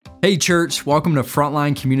Hey church, welcome to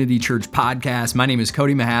Frontline Community Church Podcast. My name is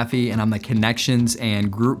Cody Mahaffey and I'm the Connections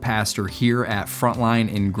and Group Pastor here at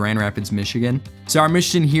Frontline in Grand Rapids, Michigan. So our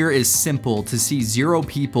mission here is simple: to see 0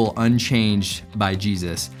 people unchanged by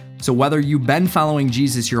Jesus. So whether you've been following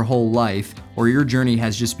Jesus your whole life or your journey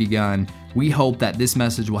has just begun, we hope that this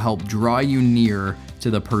message will help draw you near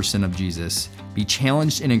to the person of Jesus. Be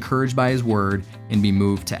challenged and encouraged by his word and be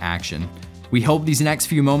moved to action. We hope these next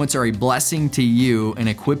few moments are a blessing to you and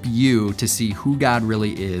equip you to see who God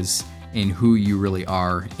really is and who you really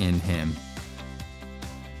are in him.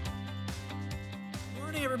 Good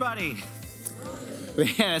morning, everybody.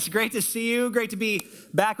 Yeah, it's great to see you. Great to be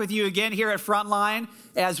back with you again here at Frontline.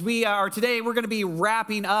 As we are today, we're going to be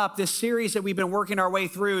wrapping up this series that we've been working our way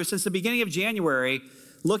through since the beginning of January,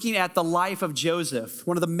 looking at the life of Joseph.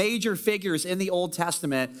 One of the major figures in the Old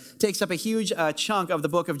Testament, takes up a huge chunk of the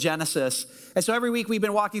book of Genesis. And so every week we've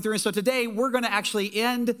been walking through. And so today we're going to actually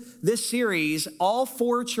end this series. All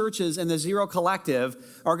 4 churches in the Zero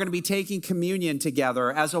Collective are going to be taking communion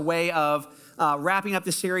together as a way of wrapping up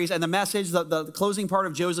the series. And the message, the closing part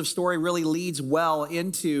of Joseph's story really leads well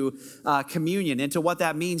into communion, into what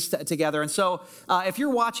that means together. And so if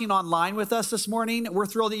you're watching online with us this morning, we're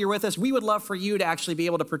thrilled that you're with us. We would love for you to actually be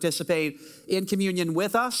able to participate in communion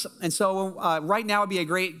with us. And so right now would be a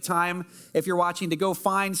great time, if you're watching, to go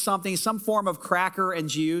find something, some form of cracker and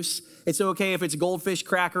juice. It's okay if it's goldfish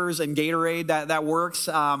crackers and Gatorade, that works.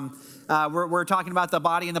 We're talking about the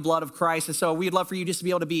body and the blood of Christ. And so we'd love for you just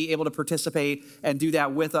to be able to participate and do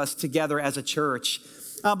that with us together as a church.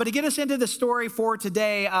 But to get us into the story for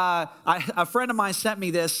today, a friend of mine sent me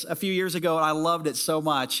this a few years ago, and I loved it so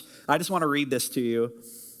much. I just want to read this to you.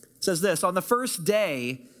 It says this: on the first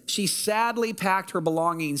day, she sadly packed her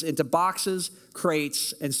belongings into boxes,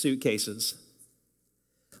 crates, and suitcases.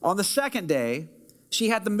 On the second day, she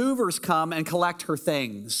had the movers come and collect her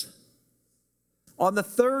things. On the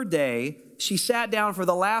third day, she sat down for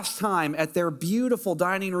the last time at their beautiful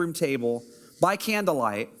dining room table by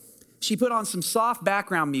candlelight. She put on some soft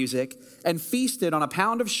background music and feasted on a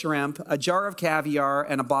pound of shrimp, a jar of caviar,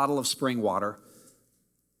 and a bottle of spring water.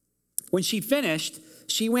 When she finished,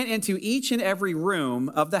 she went into each and every room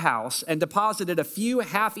of the house and deposited a few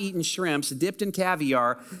half-eaten shrimps dipped in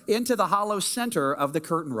caviar into the hollow center of the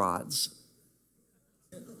curtain rods.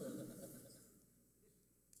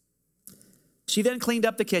 She then cleaned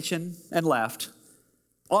up the kitchen and left.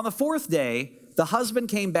 On the 4th day, the husband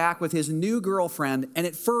came back with his new girlfriend, and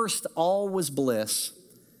at first, all was bliss.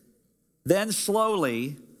 Then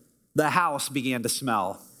slowly, the house began to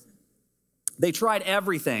smell. They tried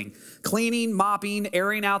everything: cleaning, mopping,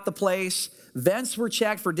 airing out the place. Vents were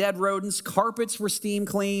checked for dead rodents. Carpets were steam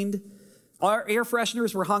cleaned. Our air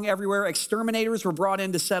fresheners were hung everywhere. Exterminators were brought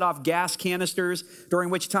in to set off gas canisters, during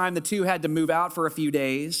which time the 2 had to move out for a few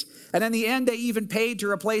days. And in the end, they even paid to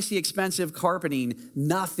replace the expensive carpeting.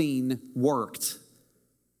 Nothing worked.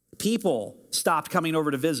 People stopped coming over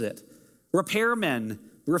to visit. Repairmen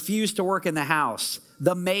refused to work in the house.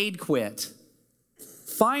 The maid quit.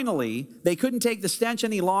 Finally, they couldn't take the stench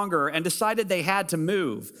any longer and decided they had to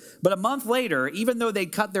move. But a month later, even though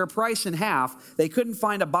they'd cut their price in half, they couldn't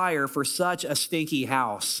find a buyer for such a stinky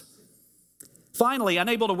house. Finally,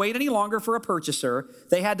 unable to wait any longer for a purchaser,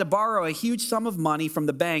 they had to borrow a huge sum of money from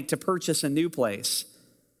the bank to purchase a new place.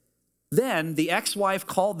 Then the ex-wife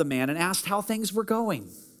called the man and asked how things were going.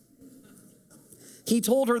 He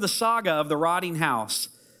told her the saga of the rotting house.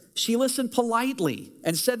 She listened politely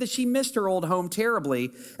and said that she missed her old home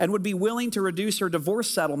terribly and would be willing to reduce her divorce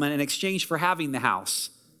settlement in exchange for having the house.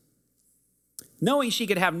 Knowing she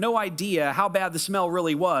could have no idea how bad the smell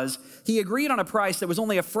really was, he agreed on a price that was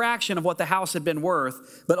only a fraction of what the house had been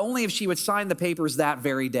worth, but only if she would sign the papers that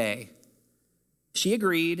very day. She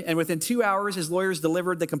agreed, and within 2 hours, his lawyers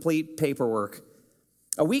delivered the complete paperwork.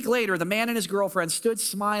 A week later, the man and his girlfriend stood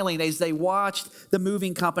smiling as they watched the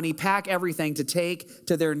moving company pack everything to take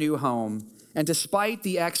to their new home. And despite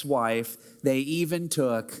the ex-wife, they even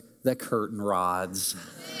took the curtain rods.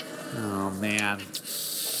 Oh, man.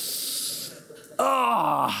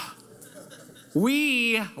 Oh,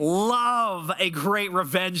 we love a great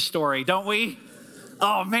revenge story, don't we?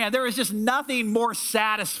 Oh, man, there is just nothing more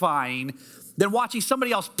satisfying than watching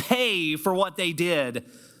somebody else pay for what they did.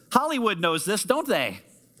 Hollywood knows this, don't they?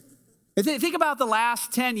 Think about the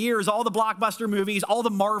last 10 years, all the blockbuster movies, all the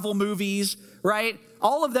Marvel movies, right?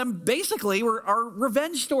 All of them basically are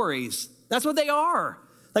revenge stories. That's what they are.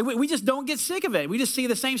 Like we just don't get sick of it. We just see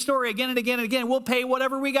the same story again and again and again. We'll pay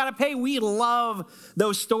whatever we got to pay. We love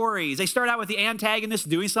those stories. They start out with the antagonist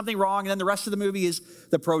doing something wrong, and then the rest of the movie is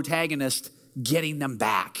the protagonist getting them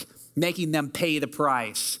back, making them pay the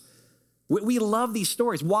price. We love these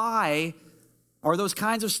stories. Why are those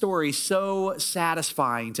kinds of stories so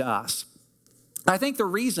satisfying to us? I think the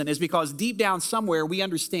reason is because deep down somewhere we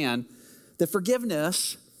understand that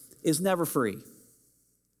forgiveness is never free.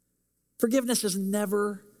 Forgiveness is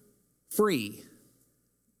never free.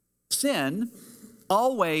 Sin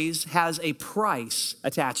always has a price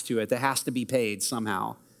attached to it that has to be paid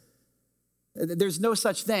somehow. There's no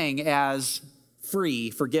such thing as free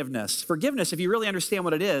forgiveness. Forgiveness, if you really understand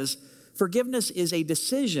what it is, forgiveness is a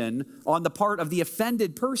decision on the part of the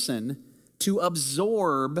offended person to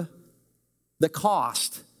absorb the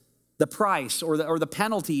cost, the price, or the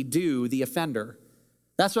penalty due the offender.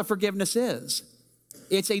 That's what forgiveness is.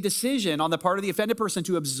 It's a decision on the part of the offended person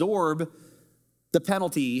to absorb the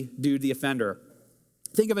penalty due to the offender.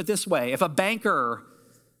 Think of it this way. If a banker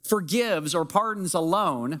forgives or pardons a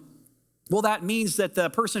loan, well, that means that the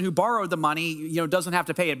person who borrowed the money, doesn't have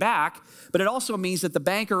to pay it back, but it also means that the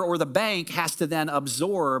banker or the bank has to then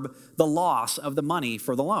absorb the loss of the money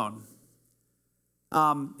for the loan.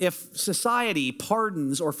 If society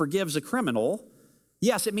pardons or forgives a criminal,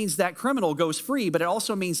 yes, it means that criminal goes free, but it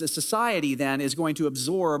also means that society then is going to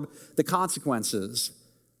absorb the consequences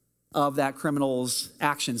of that criminal's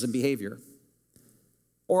actions and behavior.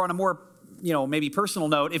 Or on a more maybe personal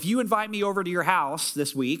note, if you invite me over to your house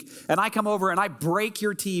this week and I come over and I break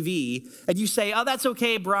your TV and you say, oh, that's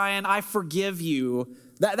okay, Brian, I forgive you.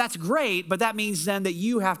 That's great, but that means then that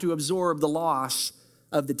you have to absorb the loss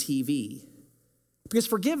of the TV. Because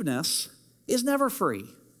forgiveness is never free.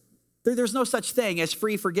 There's no such thing as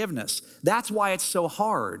free forgiveness. That's why it's so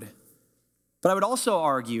hard. But I would also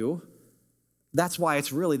argue that's why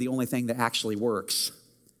it's really the only thing that actually works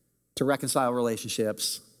to reconcile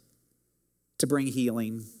relationships, to bring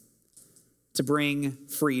healing, to bring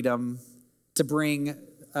freedom, to bring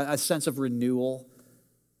a sense of renewal.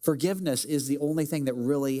 Forgiveness is the only thing that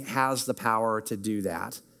really has the power to do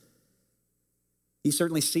that. You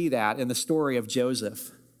certainly see that in the story of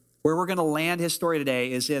Joseph. Where we're going to land his story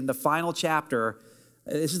today is in the final chapter.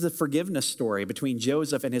 This is the forgiveness story between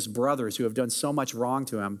Joseph and his brothers who have done so much wrong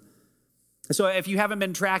to him. So if you haven't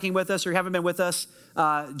been tracking with us or haven't been with us,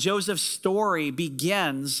 Joseph's story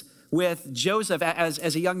begins with Joseph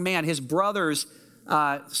as a young man. His brothers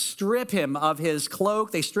strip him of his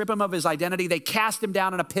cloak. They strip him of his identity. They cast him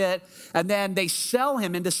down in a pit, and then they sell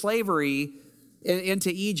him into slavery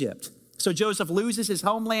into Egypt. So Joseph loses his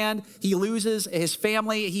homeland. He loses his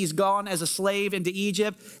family. He's gone as a slave into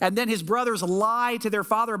Egypt. And then his brothers lie to their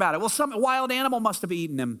father about it. Well, some wild animal must have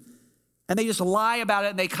eaten him. And they just lie about it,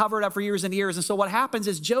 and they cover it up for years and years. And so what happens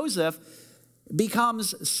is Joseph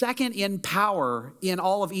becomes second in power in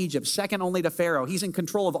all of Egypt, second only to Pharaoh. He's in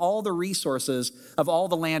control of all the resources of all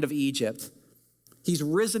the land of Egypt. He's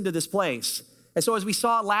risen to this place. And so as we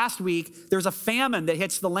saw last week, there's a famine that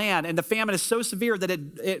hits the land, and the famine is so severe that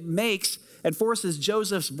it makes and forces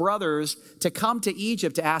Joseph's brothers to come to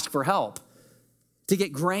Egypt to ask for help, to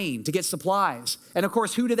get grain, to get supplies. And of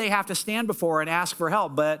course, who do they have to stand before and ask for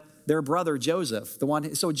help but their brother Joseph?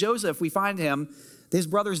 So Joseph, we find him, his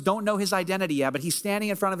brothers don't know his identity yet, but he's standing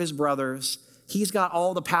in front of his brothers. He's got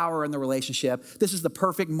all the power in the relationship. This is the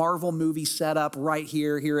perfect Marvel movie setup right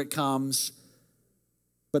here. Here it comes.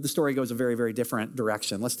 But the story goes a very, very different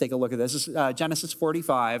direction. Let's take a look at this. This is Genesis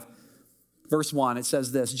 45, verse 1. It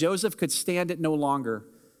says this: Joseph could stand it no longer.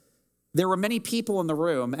 There were many people in the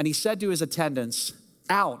room, and he said to his attendants,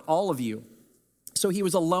 "Out, all of you." So he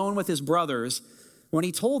was alone with his brothers when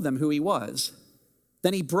he told them who he was.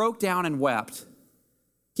 Then he broke down and wept.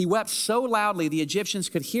 He wept so loudly the Egyptians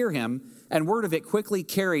could hear him, and word of it quickly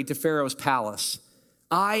carried to Pharaoh's palace.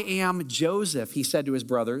 "I am Joseph," he said to his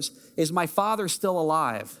brothers. "Is my father still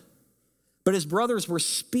alive?" But his brothers were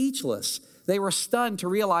speechless. They were stunned to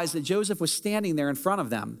realize that Joseph was standing there in front of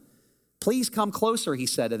them. "Please come closer," he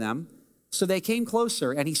said to them. So they came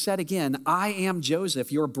closer, and he said again, "I am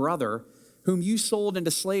Joseph, your brother, whom you sold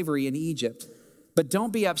into slavery in Egypt. But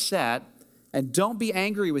don't be upset, and don't be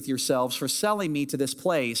angry with yourselves for selling me to this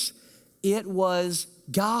place. It was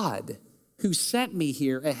God who sent me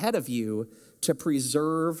here ahead of you to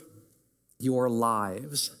preserve your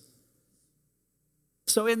lives."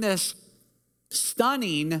 So in this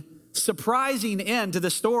stunning, surprising end to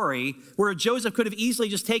the story, where Joseph could have easily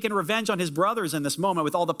just taken revenge on his brothers in this moment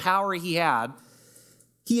with all the power he had,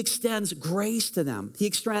 he extends grace to them. He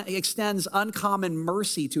extends uncommon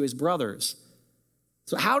mercy to his brothers.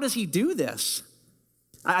 So how does he do this?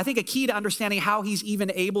 I think a key to understanding how he's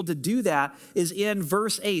even able to do that is in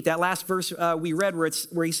verse 8, that last verse we read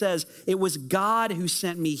where he says, "It was God who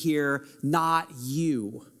sent me here, not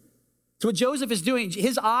you." So what Joseph is doing,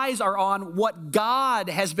 his eyes are on what God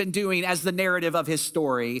has been doing as the narrative of his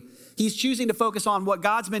story. He's choosing to focus on what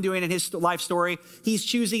God's been doing in his life story. He's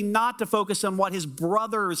choosing not to focus on what his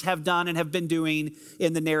brothers have done and have been doing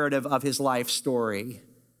in the narrative of his life story.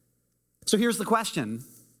 So here's the question.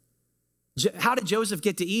 How did Joseph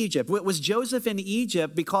get to Egypt? Was Joseph in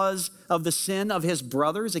Egypt because of the sin of his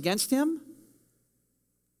brothers against him?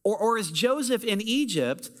 Or is Joseph in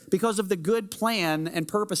Egypt because of the good plan and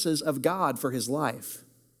purposes of God for his life?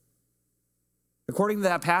 According to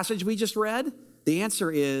that passage we just read, the answer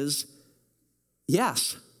is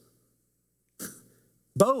yes.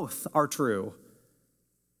 Both are true.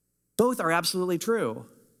 Both are absolutely true.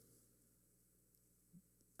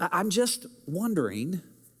 I'm just wondering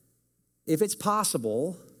if it's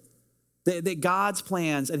possible that God's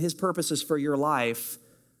plans and his purposes for your life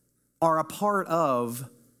are a part of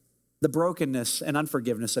the brokenness and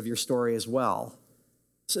unforgiveness of your story as well.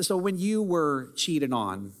 So when you were cheated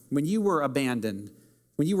on, when you were abandoned,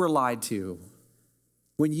 when you were lied to,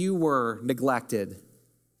 when you were neglected,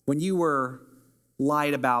 when you were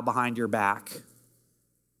lied about behind your back,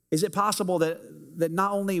 is it possible that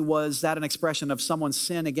not only was that an expression of someone's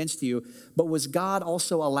sin against you, but was God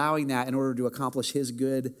also allowing that in order to accomplish his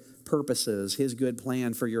good purposes, his good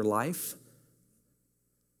plan for your life?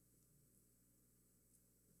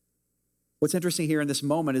 What's interesting here in this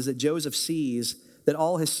moment is that Joseph sees that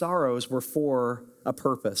all his sorrows were for a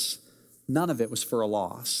purpose. None of it was for a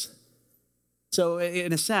loss. So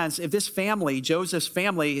in a sense, if this family, Joseph's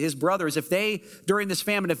family, his brothers, if they, during this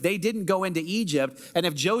famine, if they didn't go into Egypt, and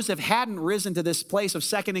if Joseph hadn't risen to this place of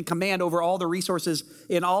second in command over all the resources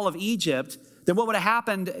in all of Egypt, then what would have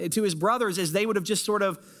happened to his brothers is they would have just sort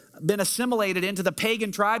of been assimilated into the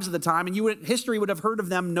pagan tribes of the time, and history would have heard of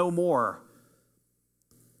them no more.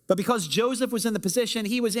 But because Joseph was in the position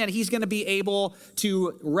he was in, he's going to be able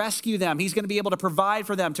to rescue them. He's going to be able to provide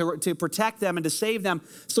for them, to protect them and to save them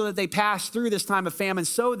so that they pass through this time of famine,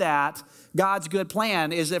 so that God's good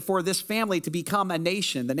plan is that for this family to become a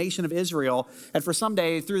nation, the nation of Israel, and for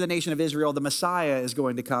someday through the nation of Israel, the Messiah is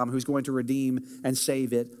going to come who's going to redeem and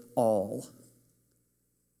save it all.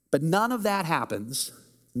 But none of that happens.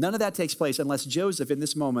 None of that takes place unless Joseph in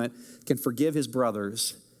this moment can forgive his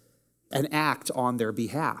brothers and act on their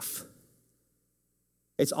behalf.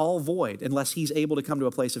 It's all void unless he's able to come to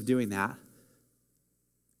a place of doing that.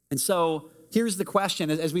 And so here's the question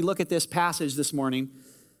as we look at this passage this morning.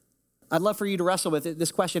 I'd love for you to wrestle with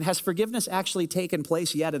this question. Has forgiveness actually taken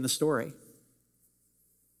place yet in the story?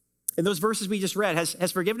 In those verses we just read,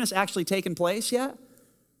 has forgiveness actually taken place yet?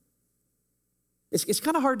 It's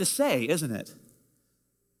kind of hard to say, isn't it?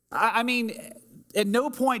 I mean, at no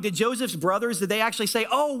point did Joseph's brothers, did they actually say,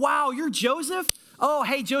 oh, wow, you're Joseph? Oh,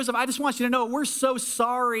 hey, Joseph, I just want you to know we're so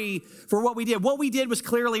sorry for what we did. What we did was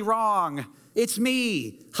clearly wrong. It's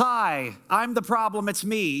me. Hi, I'm the problem. It's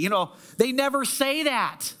me. You know, they never say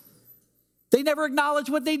that. They never acknowledge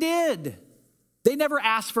what they did. They never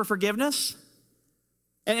ask for forgiveness.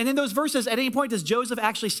 And in those verses, at any point, does Joseph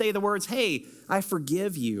actually say the words, hey, I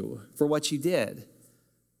forgive you for what you did?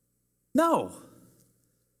 No.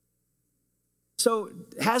 So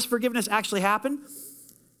has forgiveness actually happened?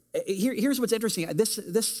 Here's what's interesting.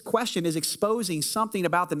 This question is exposing something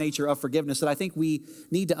about the nature of forgiveness that I think we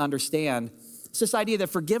need to understand. It's this idea that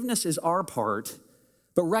forgiveness is our part,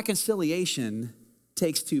 but reconciliation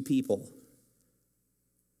takes two people.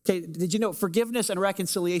 Okay, did you know forgiveness and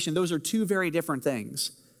reconciliation, those are two very different things.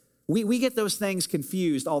 We get those things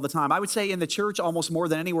confused all the time. I would say in the church almost more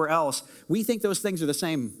than anywhere else, we think those things are the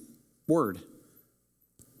same word.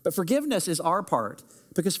 But forgiveness is our part,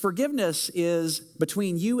 because forgiveness is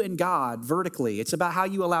between you and God vertically. It's about how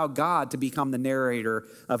you allow God to become the narrator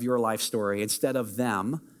of your life story instead of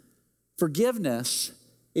them. Forgiveness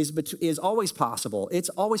is always possible. It's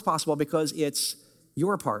always possible because it's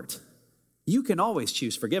your part. You can always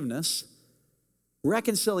choose forgiveness.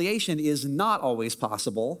 Reconciliation is not always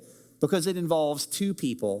possible because it involves two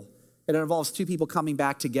people. It involves two people coming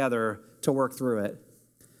back together to work through it.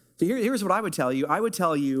 So here's what I would tell you. I would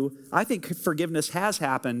tell you, I think forgiveness has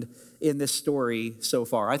happened in this story so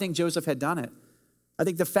far. I think Joseph had done it. I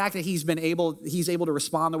think the fact that he's able to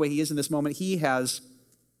respond the way he is in this moment, he has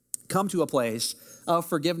come to a place of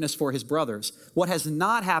forgiveness for his brothers. What has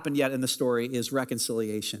not happened yet in the story is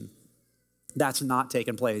reconciliation. That's not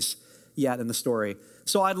taken place yet in the story.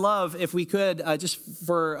 So I'd love, if we could, just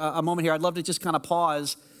for a moment here, I'd love to just kind of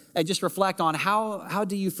pause and just reflect on how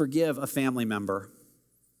do you forgive a family member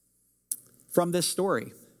from this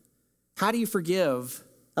story? How do you forgive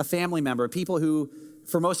a family member, people who,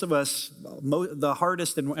 for most of us, the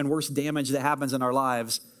hardest and worst damage that happens in our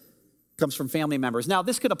lives comes from family members. Now,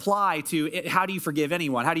 this could apply to how do you forgive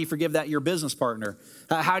anyone? How do you forgive your business partner?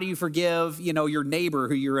 How do you forgive, your neighbor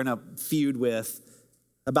who you're in a feud with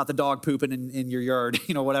about the dog pooping in your yard,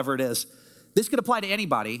 whatever it is. This could apply to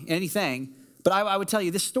anybody, anything. But I would tell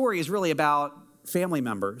you, this story is really about family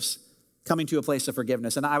members coming to a place of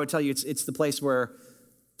forgiveness. And I would tell you, it's the place where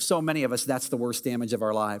so many of us, that's the worst damage of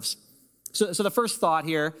our lives. So the first thought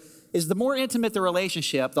here is the more intimate the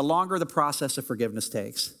relationship, the longer the process of forgiveness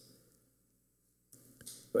takes.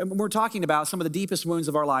 When we're talking about some of the deepest wounds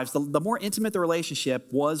of our lives, the more intimate the relationship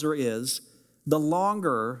was or is, the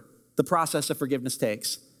longer the process of forgiveness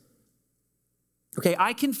takes. Okay,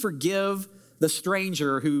 I can forgive the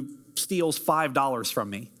stranger who steals $5 from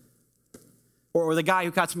me, or the guy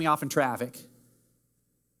who cuts me off in traffic.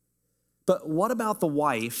 But what about the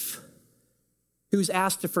wife who's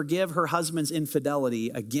asked to forgive her husband's infidelity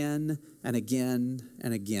again and again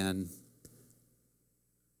and again?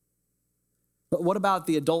 But what about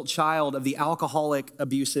the adult child of the alcoholic,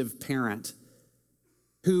 abusive parent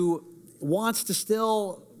who wants to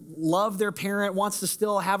still love their parent, wants to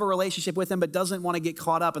still have a relationship with them, but doesn't want to get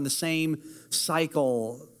caught up in the same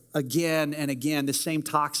cycle again and again, the same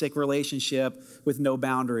toxic relationship with no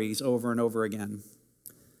boundaries over and over again?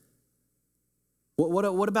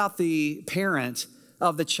 What about the parent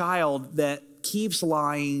of the child that keeps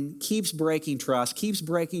lying, keeps breaking trust, keeps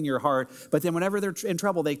breaking your heart, but then whenever they're in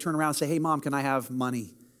trouble, they turn around and say, hey, Mom, can I have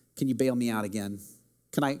money? Can you bail me out again?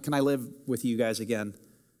 Can I live with you guys again?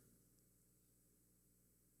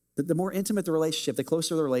 The more intimate the relationship, the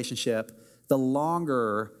closer the relationship, the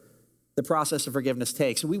longer the process of forgiveness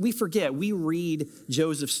takes. We forget, we read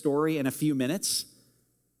Joseph's story in a few minutes,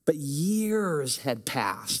 but years had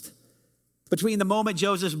passed between the moment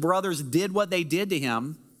Joseph's brothers did what they did to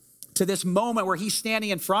him to this moment where he's standing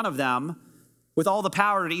in front of them with all the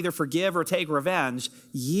power to either forgive or take revenge.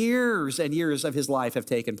 Years and years of his life have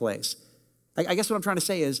taken place. I guess what I'm trying to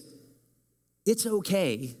say is it's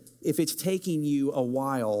okay if it's taking you a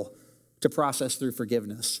while to process through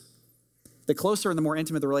forgiveness. The closer and the more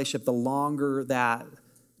intimate the relationship, the longer that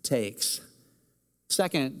takes.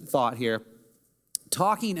 Second thought here,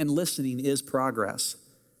 talking and listening is progress.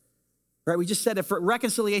 Right? We just said if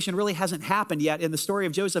reconciliation really hasn't happened yet in the story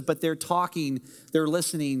of Joseph, but they're talking, they're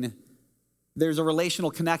listening, there's a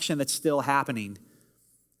relational connection that's still happening.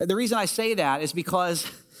 The reason I say that is because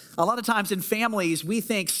a lot of times in families, we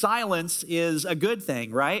think silence is a good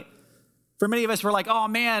thing, right? For many of us, we're like, oh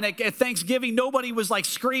man, at Thanksgiving, nobody was like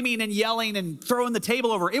screaming and yelling and throwing the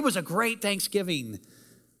table over. It was a great Thanksgiving.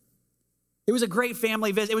 It was a great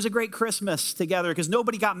family visit. It was a great Christmas together because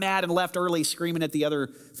nobody got mad and left early screaming at the other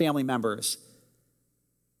family members.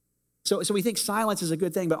 So we think silence is a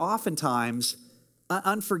good thing, but oftentimes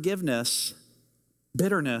unforgiveness,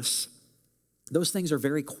 bitterness, those things are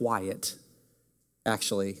very quiet,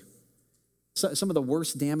 actually. So some of the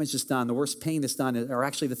worst damage that's done, the worst pain that's done are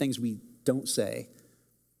actually the things we don't say,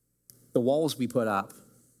 the walls we put up,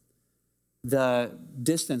 the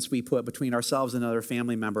distance we put between ourselves and another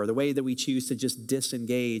family member, the way that we choose to just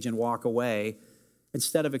disengage and walk away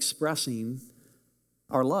instead of expressing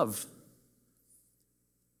our love.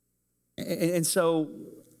 And so,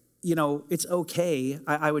 it's okay,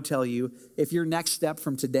 I would tell you, if your next step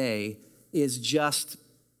from today is just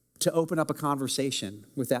to open up a conversation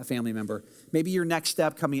with that family member. Maybe your next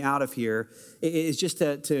step coming out of here is just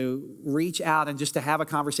to reach out and just to have a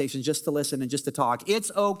conversation, just to listen and just to talk.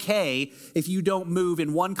 It's okay if you don't move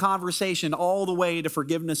in one conversation all the way to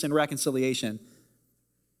forgiveness and reconciliation.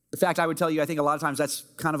 In fact, I would tell you, I think a lot of times that's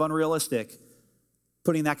kind of unrealistic,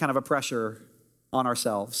 putting that kind of a pressure on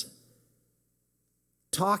ourselves.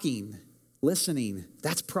 Talking, listening,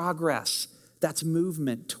 that's progress. That's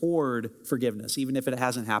movement toward forgiveness, even if it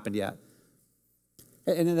hasn't happened yet.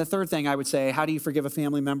 And then the third thing I would say, how do you forgive a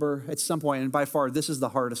family member? At some point, and by far, this is the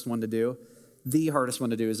hardest one to do. The hardest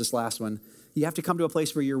one to do is this last one. You have to come to a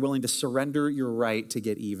place where you're willing to surrender your right to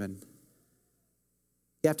get even.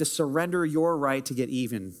 You have to surrender your right to get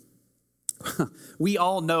even. We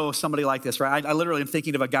all know somebody like this, right? I literally am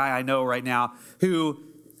thinking of a guy I know right now who,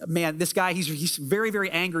 man, this guy, he's very, very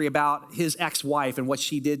angry about his ex-wife and what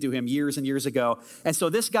she did to him years and years ago. And so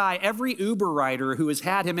this guy, every Uber rider who has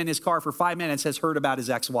had him in his car for 5 minutes has heard about his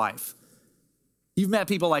ex-wife. You've met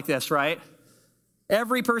people like this, right?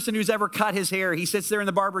 Every person who's ever cut his hair, he sits there in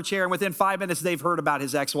the barber chair and within 5 minutes, they've heard about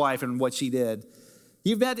his ex-wife and what she did.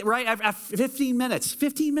 You've met, right, 15 minutes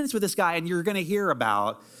with this guy, and you're going to hear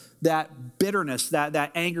about that bitterness,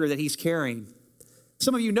 that anger that he's carrying.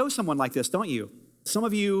 Some of you know someone like this, don't you? Some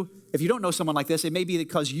of you, if you don't know someone like this, it may be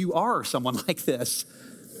because you are someone like this.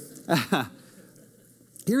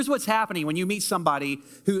 Here's what's happening when you meet somebody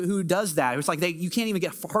who does that. It's like you can't even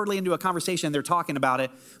get hardly into a conversation and they're talking about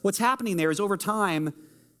it. What's happening there is over time,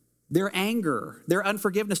 their anger, their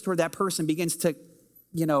unforgiveness toward that person begins to,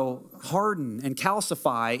 harden and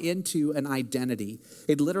calcify into an identity.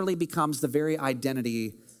 It literally becomes the very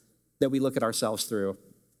identity that we look at ourselves through.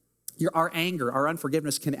 Our anger, our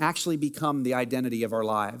unforgiveness can actually become the identity of our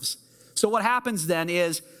lives. So what happens then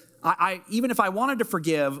is, even if I wanted to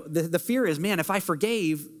forgive, the fear is, man, if I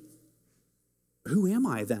forgave, who am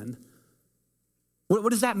I then? What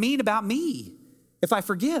does that mean about me if I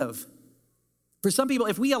forgive? For some people,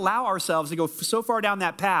 if we allow ourselves to go so far down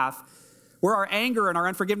that path where our anger and our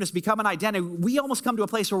unforgiveness become an identity, we almost come to a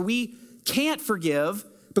place where we can't forgive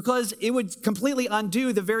because it would completely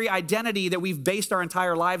undo the very identity that we've based our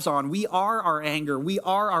entire lives on. We are our anger. We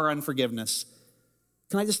are our unforgiveness.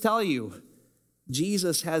 Can I just tell you,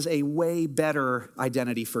 Jesus has a way better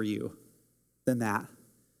identity for you than that.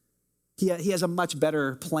 He has a much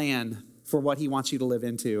better plan for what he wants you to live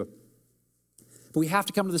into. But we have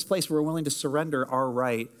to come to this place where we're willing to surrender our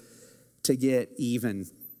right to get even.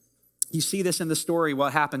 You see this in the story,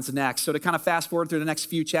 what happens next. So to kind of fast forward through the next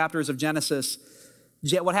few chapters of Genesis,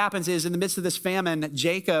 what happens is in the midst of this famine,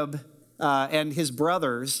 Jacob and his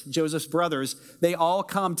brothers, Joseph's brothers, they all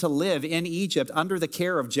come to live in Egypt under the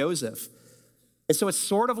care of Joseph. And so it's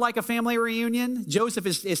sort of like a family reunion. Joseph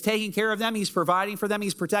is taking care of them. He's providing for them.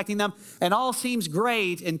 He's protecting them. And all seems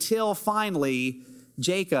great until finally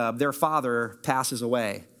Jacob, their father, passes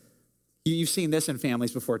away. You've seen this in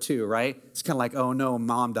families before too, right? It's kind of like, oh no,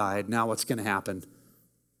 mom died. Now what's going to happen?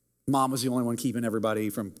 Mom was the only one keeping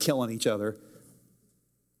everybody from killing each other.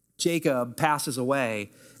 Jacob passes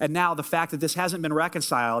away. And now the fact that this hasn't been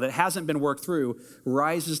reconciled, it hasn't been worked through,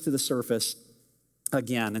 rises to the surface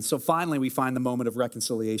again. And so finally we find the moment of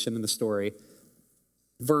reconciliation in the story.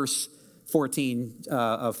 Verse 14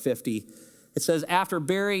 of 50. It says, after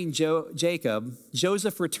burying Jacob,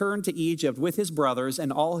 Joseph returned to Egypt with his brothers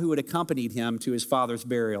and all who had accompanied him to his father's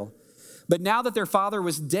burial. But now that their father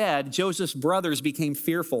was dead, Joseph's brothers became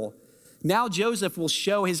fearful. Now Joseph will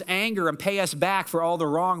show his anger and pay us back for all the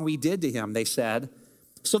wrong we did to him, they said.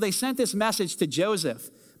 So they sent this message to Joseph.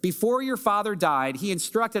 Before your father died, he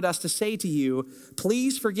instructed us to say to you,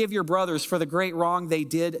 please forgive your brothers for the great wrong they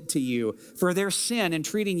did to you, for their sin in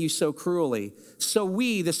treating you so cruelly. So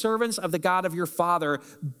we, the servants of the God of your father,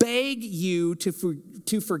 beg you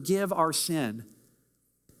to forgive our sin.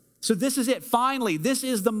 So this is it. Finally, this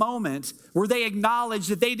is the moment where they acknowledge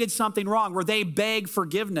that they did something wrong, where they beg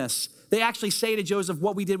forgiveness. They actually say to Joseph,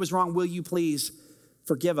 what we did was wrong. Will you please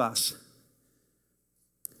forgive us?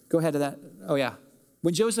 Go ahead to that. Oh, yeah.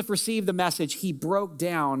 When Joseph received the message, he broke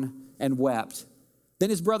down and wept. Then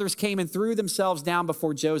his brothers came and threw themselves down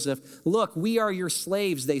before Joseph. Look, we are your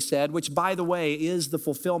slaves, they said, which, by the way, is the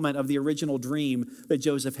fulfillment of the original dream that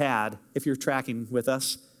Joseph had, if you're tracking with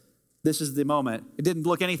us. This is the moment. It didn't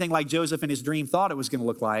look anything like Joseph in his dream thought it was going to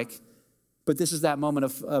look like, but this is that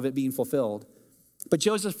moment of it being fulfilled. But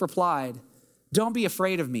Joseph replied, don't be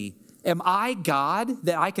afraid of me. Am I God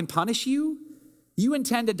that I can punish you? You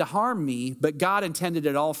intended to harm me, but God intended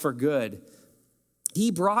it all for good.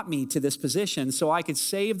 He brought me to this position so I could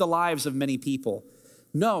save the lives of many people.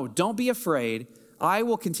 No, don't be afraid. I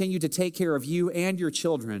will continue to take care of you and your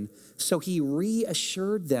children. So he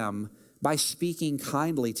reassured them by speaking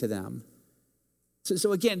kindly to them.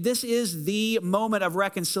 So again, this is the moment of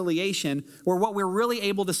reconciliation where what we're really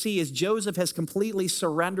able to see is Joseph has completely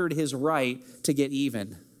surrendered his right to get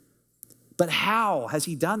even. But how has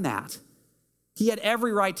he done that? He had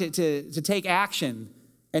every right to take action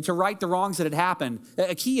and to right the wrongs that had happened.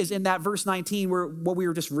 A key is in that verse 19, where what we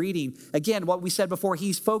were just reading. Again, what we said before,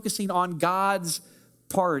 he's focusing on God's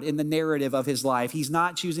part in the narrative of his life. He's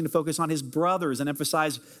not choosing to focus on his brothers and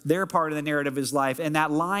emphasize their part of the narrative of his life. And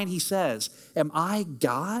that line he says, am I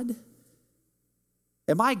God?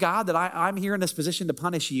 Am I God that I'm here in this position to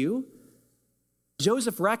punish you?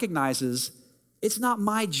 Joseph recognizes it's not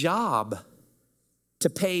my job to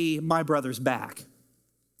pay my brothers back.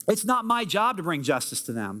 It's not my job to bring justice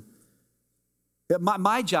to them.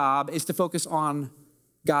 My job is to focus on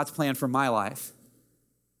God's plan for my life.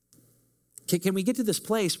 Can we get to this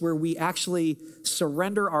place where we actually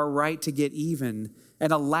surrender our right to get even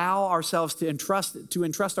and allow ourselves to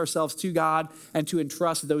entrust ourselves to God and to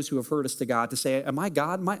entrust those who have hurt us to God, to say, am I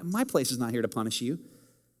God? My place is not here to punish you.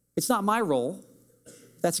 It's not my role.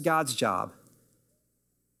 That's God's job.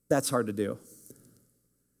 That's hard to do.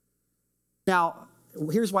 Now,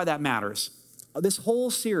 here's why that matters. This whole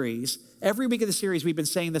series, every week of the series, we've been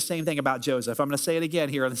saying the same thing about Joseph. I'm going to say it again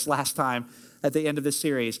here this last time at the end of this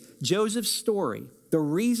series. Joseph's story The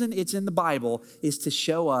reason it's in the Bible is to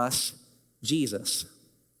show us Jesus.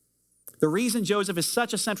 The reason Joseph is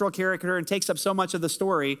such a central character and takes up so much of the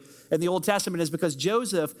story in the Old Testament is because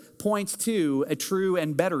Joseph points to a true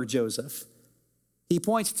and better Joseph. He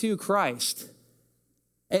points to Christ.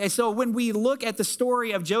 And so when we look at the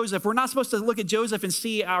story of Joseph, we're not supposed to look at Joseph and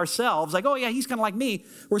see ourselves like, oh yeah, he's kind of like me.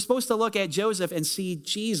 We're supposed to look at Joseph and see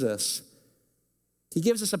Jesus. He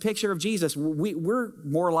gives us a picture of Jesus. We're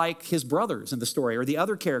more like his brothers in the story or the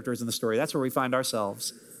other characters in the story. That's where we find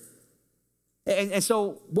ourselves. And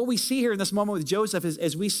so what we see here in this moment with Joseph is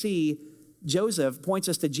as we see Joseph points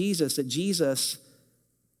us to Jesus, that Jesus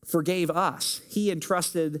forgave us. He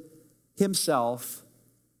entrusted himself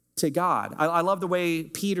to God. I love the way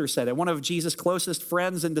Peter said it. One of Jesus' closest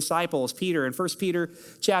friends and disciples, Peter, in 1 Peter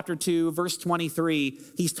chapter 2, verse 23,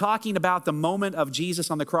 he's talking about the moment of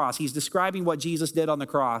Jesus on the cross. He's describing what Jesus did on the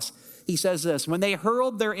cross. He says this, when they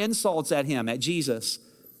hurled their insults at him, at Jesus,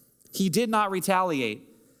 he did not retaliate.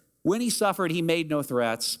 When he suffered, he made no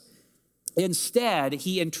threats. Instead,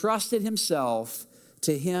 he entrusted himself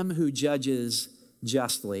to him who judges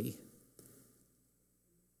justly.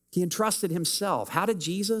 He entrusted himself. How did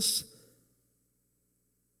Jesus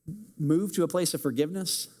move to a place of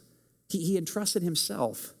forgiveness? He entrusted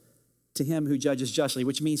himself to him who judges justly,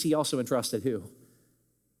 which means he also entrusted who?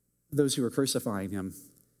 Those who were crucifying him,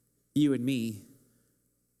 you and me,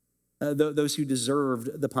 those who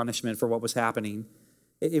deserved the punishment for what was happening.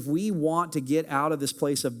 If we want to get out of this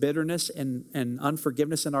place of bitterness and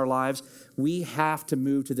unforgiveness in our lives, we have to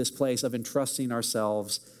move to this place of entrusting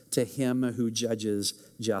ourselves to him who judges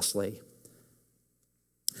justly.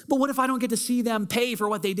 But what if I don't get to see them pay for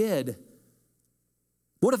what they did?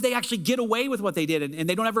 What if they actually get away with what they did and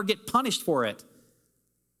they don't ever get punished for it?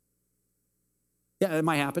 Yeah, it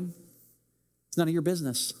might happen. It's none of your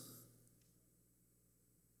business.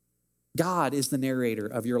 God is the narrator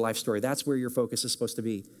of your life story. That's where your focus is supposed to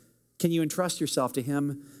be. Can you entrust yourself to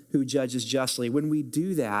him who judges justly? When we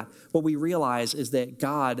do that, what we realize is that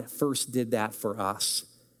God first did that for us.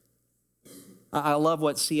 I love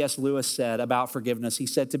what C.S. Lewis said about forgiveness. He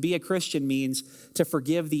said, to be a Christian means to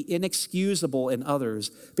forgive the inexcusable in others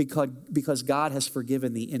because God has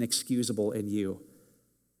forgiven the inexcusable in you.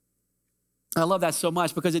 I love that so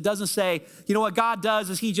much because it doesn't say, you know what God does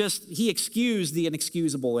is he excused the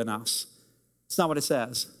inexcusable in us. It's not what it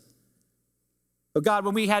says. But God,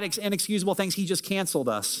 when we had inexcusable things, he just canceled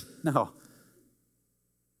us. No.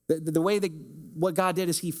 The way that what God did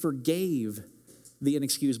is he forgave the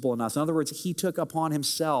inexcusable in us. In other words, he took upon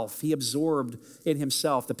himself, he absorbed in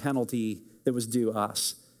himself the penalty that was due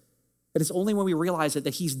us. And it's only when we realize that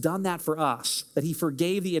he's done that for us, that he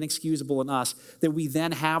forgave the inexcusable in us, that we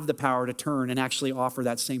then have the power to turn and actually offer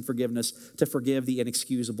that same forgiveness to forgive the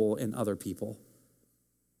inexcusable in other people.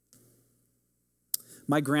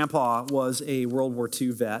 My grandpa was a World War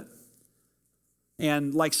II vet.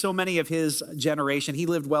 And like so many of his generation, he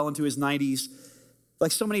lived well into his 90s.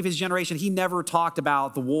 Like so many of his generation, he never talked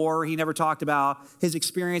about the war. He never talked about his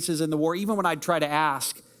experiences in the war. Even when I'd try to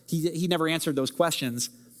ask, he never answered those questions.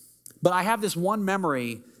 But I have this one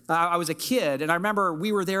memory. I was a kid, and I remember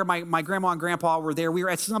we were there. My grandma and grandpa were there. We were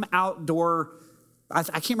at some outdoor, I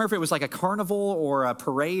can't remember if it was like a carnival or a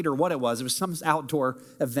parade or what it was. It was some outdoor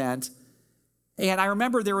event. And I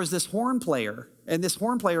remember there was this horn player, and this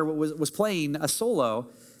horn player was playing a solo.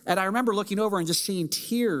 And I remember looking over and just seeing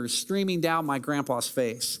tears streaming down my grandpa's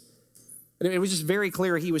face. And it was just very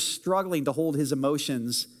clear he was struggling to hold his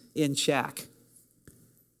emotions in check.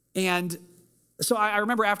 And so I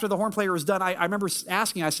remember after the horn player was done, I remember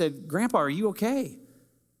asking, I said, Grandpa, are you okay?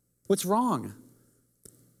 What's wrong?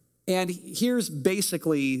 And here's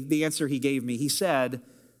basically the answer he gave me. He said,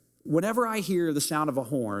 whenever I hear the sound of a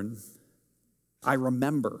horn, I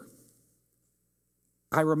remember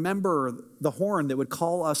the horn that would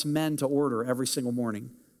call us men to order every single morning.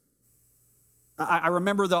 I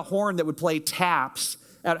remember the horn that would play taps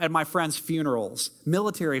at my friends' funerals,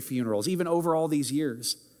 military funerals, even over all these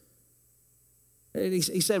years. And he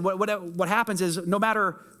said, what happens is no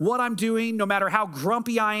matter what I'm doing, no matter how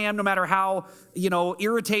grumpy I am, no matter how,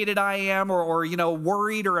 irritated I am or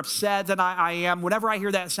worried or upset that I am, whenever I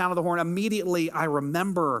hear that sound of the horn, immediately I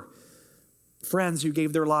remember friends who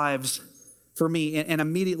gave their lives for me. And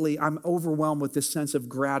immediately I'm overwhelmed with this sense of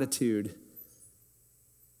gratitude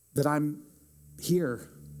that I'm here,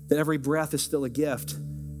 that every breath is still a gift.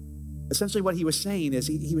 Essentially what he was saying is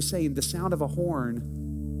he was saying the sound of a horn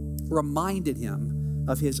reminded him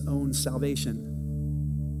of his own salvation.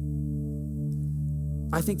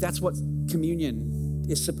 I think that's what communion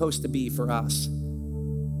is supposed to be for us.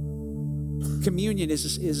 Communion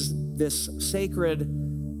is this sacred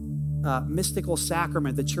mystical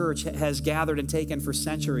sacrament the church has gathered and taken for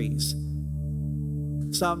centuries.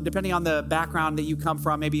 Some, depending on the background that you come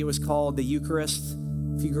from, maybe it was called the Eucharist.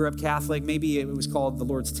 If you grew up Catholic, maybe it was called the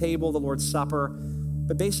Lord's Table, the Lord's Supper.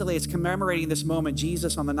 But basically, it's commemorating this moment.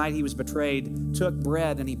 Jesus, on the night he was betrayed, took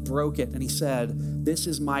bread and he broke it and he said, "This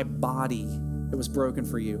is my body that was broken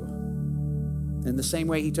for you." In the same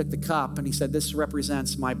way, he took the cup and he said, "This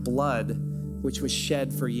represents my blood, which was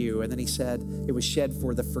shed for you." And then he said, "It was shed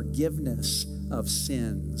for the forgiveness of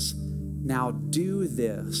sins. Now do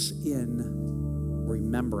this in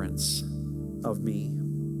remembrance of me."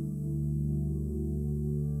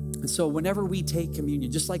 And so whenever we take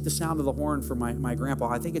communion, just like the sound of the horn for my grandpa,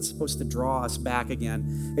 I think it's supposed to draw us back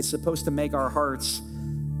again. It's supposed to make our hearts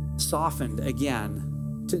softened again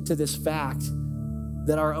to this fact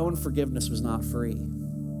that our own forgiveness was not free.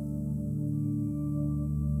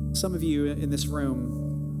 Some of you in this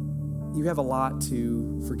room, you have a lot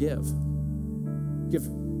to forgive. You have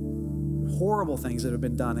horrible things that have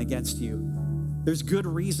been done against you. There's good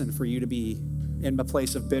reason for you to be in a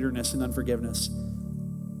place of bitterness and unforgiveness.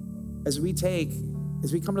 As we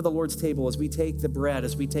come to the Lord's table, as we take the bread,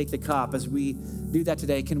 as we take the cup, as we do that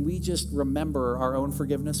today, can we just remember our own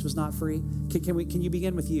forgiveness was not free? Can you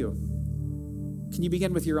begin with you? Can you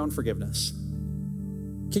begin with your own forgiveness?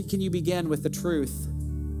 Can you begin with the truth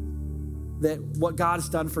that what God has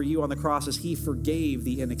done for you on the cross is he forgave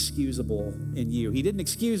the inexcusable in you. He didn't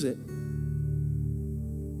excuse it.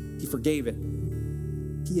 He forgave it.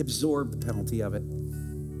 He absorbed the penalty of it.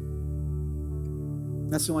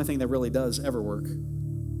 That's the only thing that really does ever work.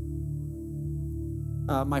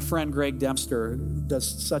 My friend Greg Dempster does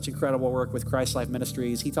such incredible work with Christ Life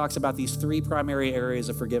Ministries. He talks about these three primary areas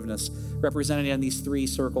of forgiveness, represented in these three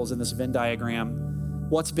circles in this Venn diagram.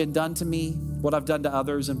 What's been done to me, what I've done to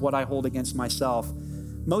others, and what I hold against myself.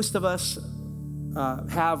 Most of us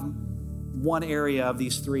have one area of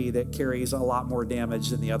these three that carries a lot more damage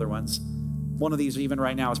than the other ones. One of these, even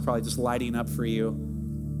right now, is probably just lighting up for you.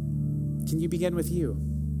 Can you begin with you?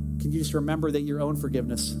 Can you just remember that your own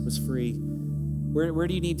forgiveness was free? Where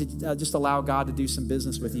do you need to just allow God to do some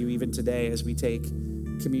business with you even today as we take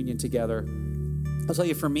communion together? I'll tell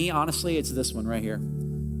you, for me, honestly, it's this one right here,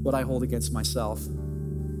 what I hold against myself. I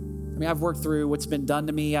mean, I've worked through what's been done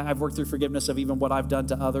to me. I've worked through forgiveness of even what I've done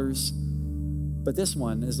to others. But this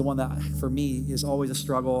one is the one that, for me, is always a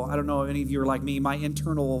struggle. I don't know if any of you are like me. My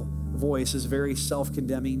internal voice is very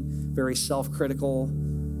self-condemning, very self-critical.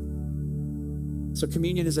 So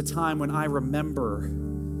communion is a time when I remember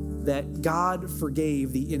that God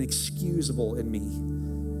forgave the inexcusable in me.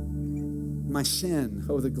 My sin,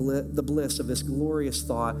 the bliss of this glorious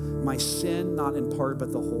thought, my sin, not in part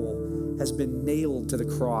but the whole, has been nailed to the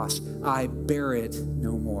cross. I bear it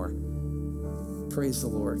no more. Praise the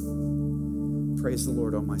Lord. Praise the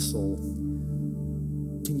Lord, oh my soul.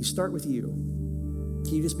 Can you start with you?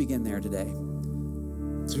 Can you just begin there today?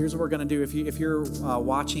 So here's what we're going to do. If you're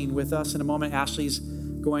watching with us in a moment, Ashley's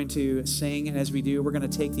going to sing, and as we do, we're going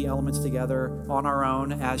to take the elements together on our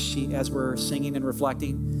own as we're singing and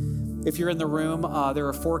reflecting. If you're in the room, there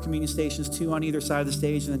are 4 communion stations, 2 on either side of the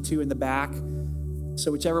stage and then 2 in the back.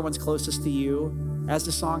 So whichever one's closest to you, as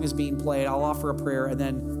the song is being played, I'll offer a prayer and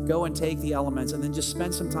then go and take the elements and then just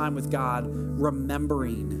spend some time with God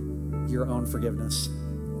remembering your own forgiveness.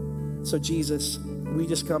 So Jesus, we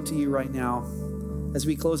just come to you right now. As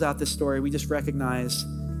we close out this story, we just recognize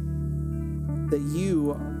that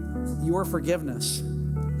your forgiveness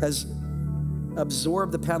has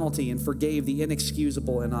absorbed the penalty and forgave the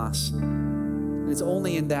inexcusable in us. And it's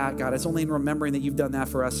only in that, God, it's only in remembering that you've done that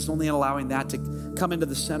for us. It's only in allowing that to come into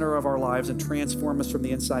the center of our lives and transform us from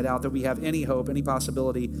the inside out that we have any hope, any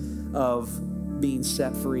possibility of being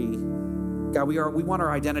set free. God, we want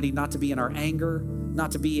our identity not to be in our anger,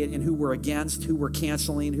 not to be in who we're against, who we're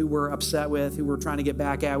canceling, who we're upset with, who we're trying to get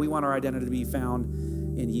back at. We want our identity to be found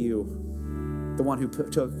in you, the one who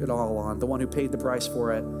took it all on, the one who paid the price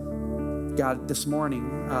for it. God, this morning,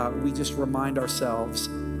 we just remind ourselves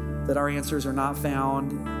that our answers are not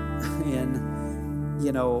found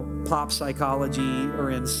in, pop psychology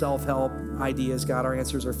or in self-help ideas. God, our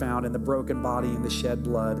answers are found in the broken body and the shed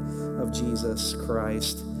blood of Jesus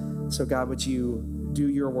Christ. So God, would you do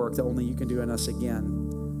your work that only you can do in us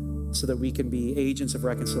again so that we can be agents of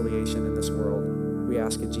reconciliation in this world. We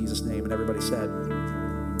ask in Jesus' name. And everybody said,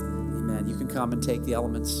 amen. You can come and take the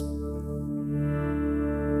elements.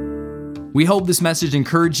 We hope this message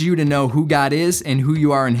encouraged you to know who God is and who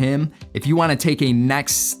you are in Him. If you want to take a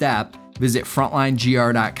next step, visit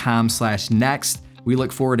frontlinegr.com/next. We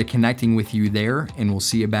look forward to connecting with you there, and we'll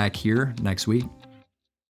see you back here next week.